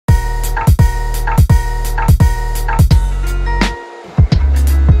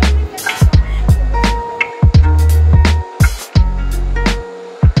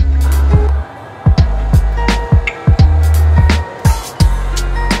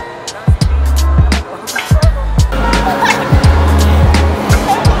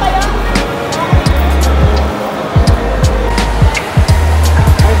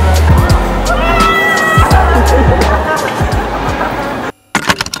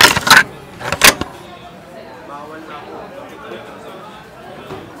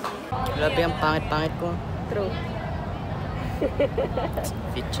Grabe ang pangit-pangit ko. True.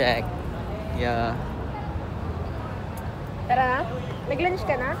 Fit check. Yeah. Tara na. Nag-lunch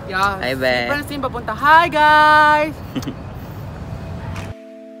ka na? Yeah. Hi, be. Francine, papunta. Hi, guys!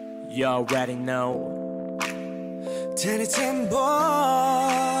 You already know. Ten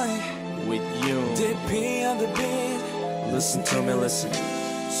boy with you. DP on the beat. Listen to me, listen.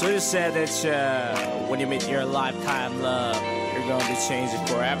 So you said that when you meet your lifetime love, you're gonna be changing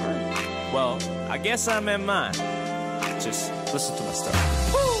forever. Well, I guess I meant mine. Just listen to my story.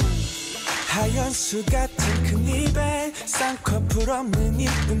 하얀 수 같은 큰 입에 쌍꺼풀 없는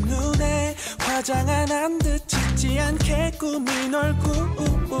이쁜 눈에 화장한 안 듯 짙지 않게 꾸민 얼굴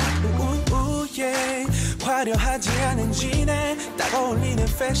yeah. 화려하지 않은 진에 딱 어울리는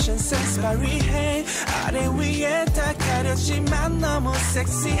패션 센스 발휘해 아래 위에 다 가렸지만 너무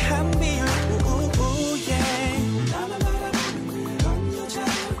섹시한 비율 yeah. 나만 바라보는 그런 여자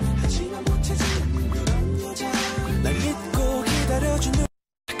하지만 못해지는 그런 여자 날 믿고 기다려주는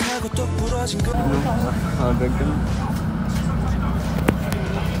하고 또 부러진 거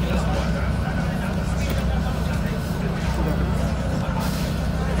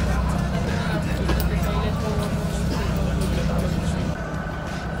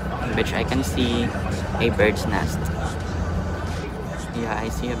Which I can see a bird's nest. Yeah, I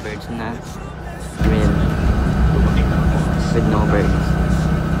see a bird's nest with no birds.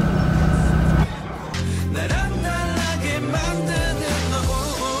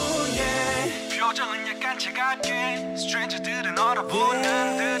 Stranger들은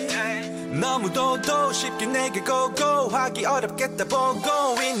얼어보는 듯해 너무도 쉽게 내게 고고하기 어렵겠다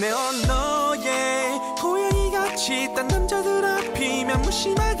보고 있네 oh no yeah 고양이같이 딴 남자들 앞이면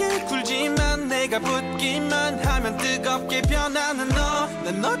무심하게 굴지만 내가 붙기만 하면 뜨겁게 변하는 너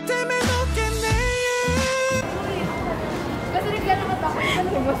난 너 때문에 녹겠네 Kasi nagkano ka ako. Ano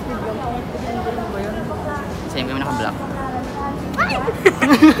yung mas biglang? Ano ba yun? Same kami naka-black.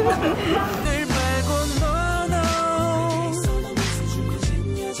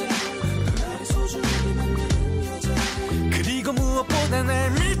 그리고 무엇보다 날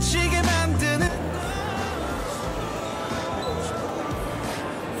미치게 만드는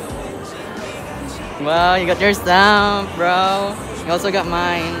Wow, you got your stamp, bro. You also got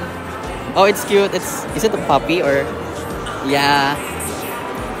mine. Oh, it's cute. Is it a puppy or? Yeah.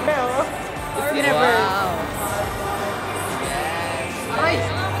 It's universe. Wow. Five.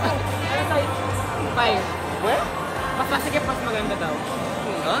 Five. Where? Mas masikip, mas maganda daw.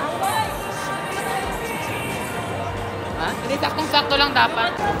 Huh? Huh? Hindi, saktong-sakto lang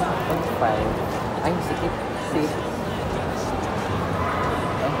dapat. 5. Ay, sikip. See.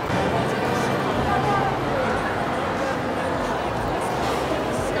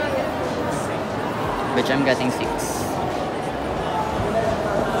 Which I'm getting 6. 6,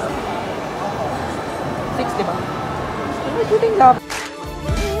 diba? Ano shooting love?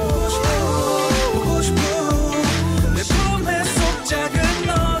 내 품에 속 작은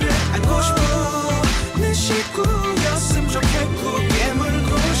너를 안고 싶어 내 식구였으면 좋겠고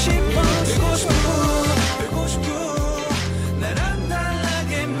깨물고 싶어 되고 싶어 날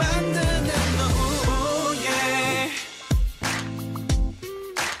안달나게 만드는 너 yeah.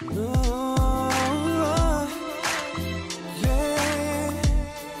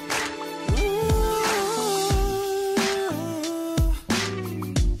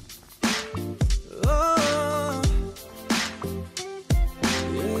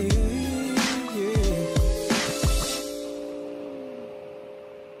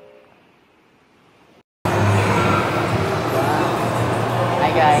 Hi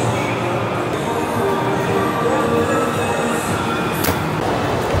guys.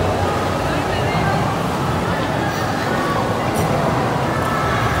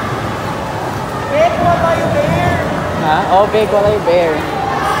 Big, wala yung bear! Huh? Oh, big walay bear.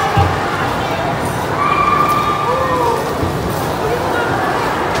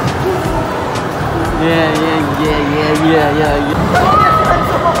 Yeah.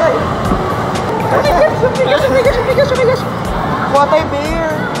 What a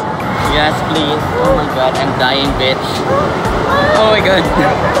bear! Yes, please. Oh my god, I'm dying, bitch. Oh my god.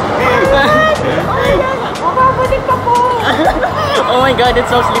 Mababalik ako! Oh my god, it's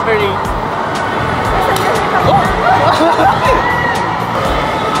so slippery.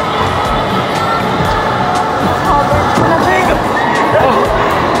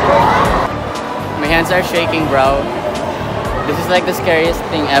 My hands are shaking, bro. This is like the scariest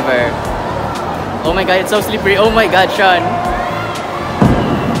thing ever. Oh my god, it's so slippery. Oh my god, Sean.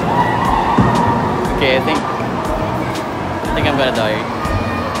 Okay, I think I'm gonna die.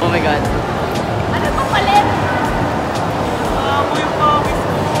 Oh my god. Ano pang palit? Yung pawis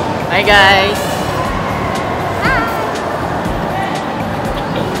ko. Hi guys.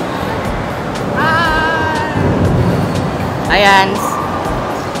 Hi Hans.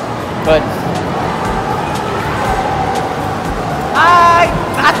 Good. Ay!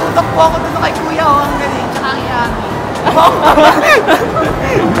 Nakatutok po ako dun kay Kuya, oh. Ang galing. Tsaka ang yami.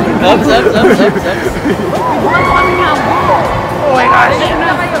 Ups. Ano kami nga po? Oh my gosh! Ano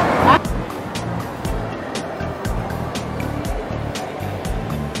na kayo?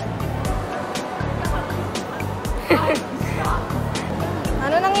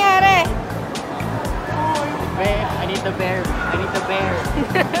 Ano nangyari? Bear, I need the bear.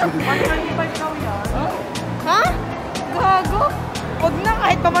 Ha? Gago? Huwag na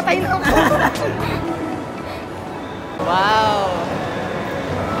kahit pamatay na ako. Wow.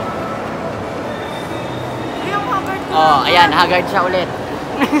 Yung covered ko. Oh, ayan, haggard siya ulit.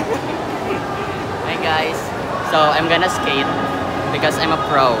 Hi guys. So, I'm gonna skate because I'm a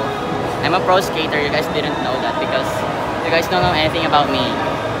pro. I'm a pro skater. You guys didn't know that because you guys don't know anything about me.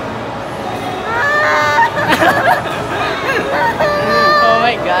 Oh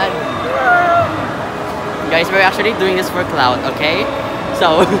my god. Guys, we're actually doing this for clout, okay?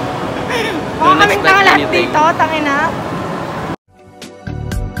 So, don't Kaming expect tanga lahat anything. dito, tangina.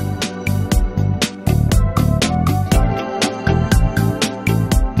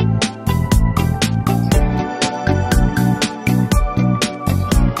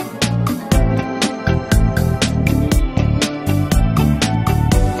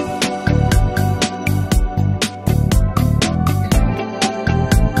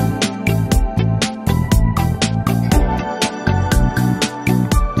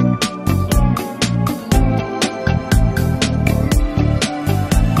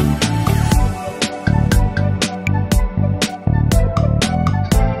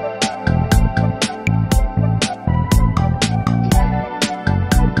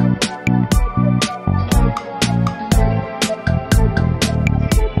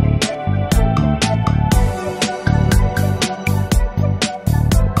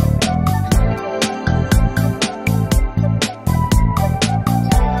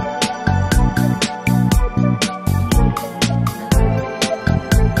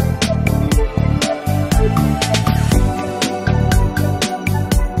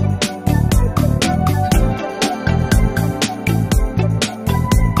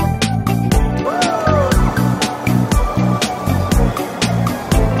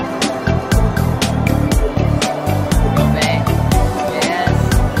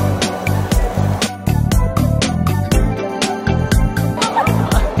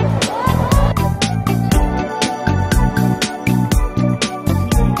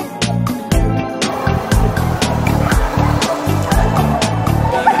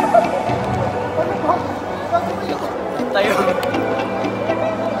 Tayo.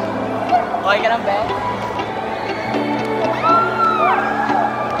 Okay ka lang, Ben?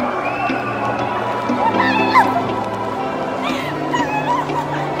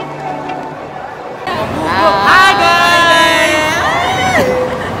 Hi guys!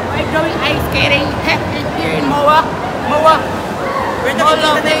 We're going ice skating here in Moa. We're the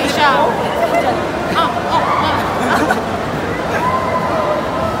Indonesia.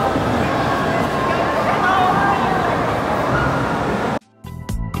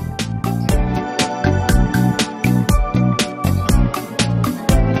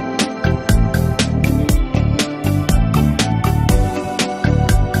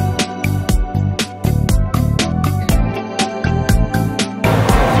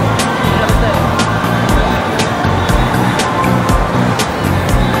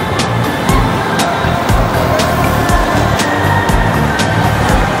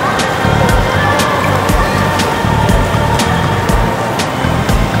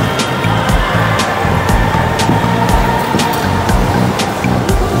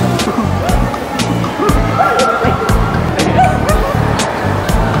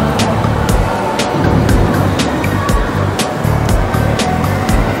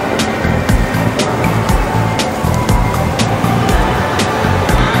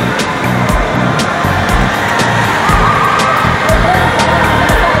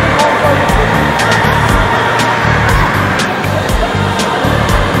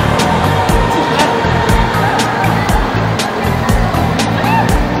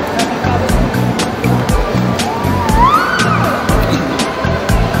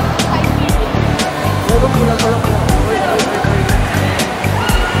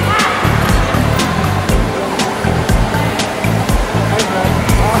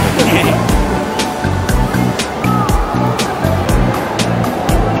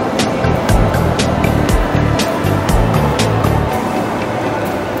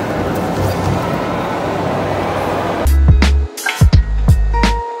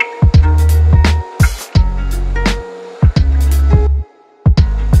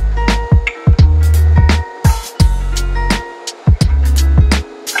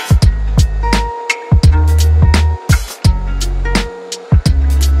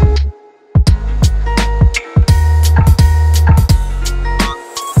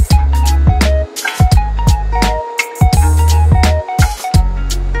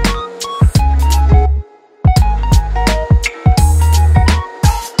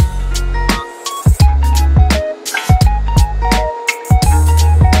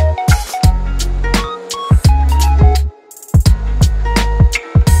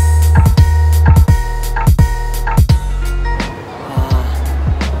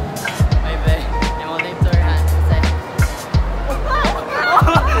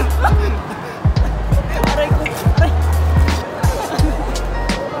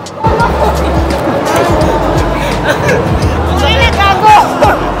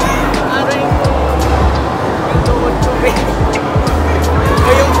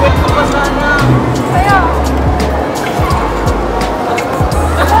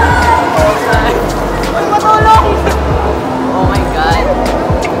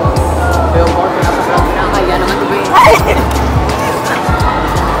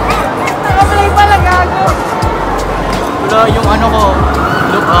 yung ano ko.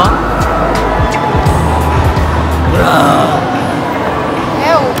 Look,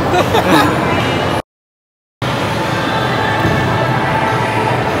 Ew.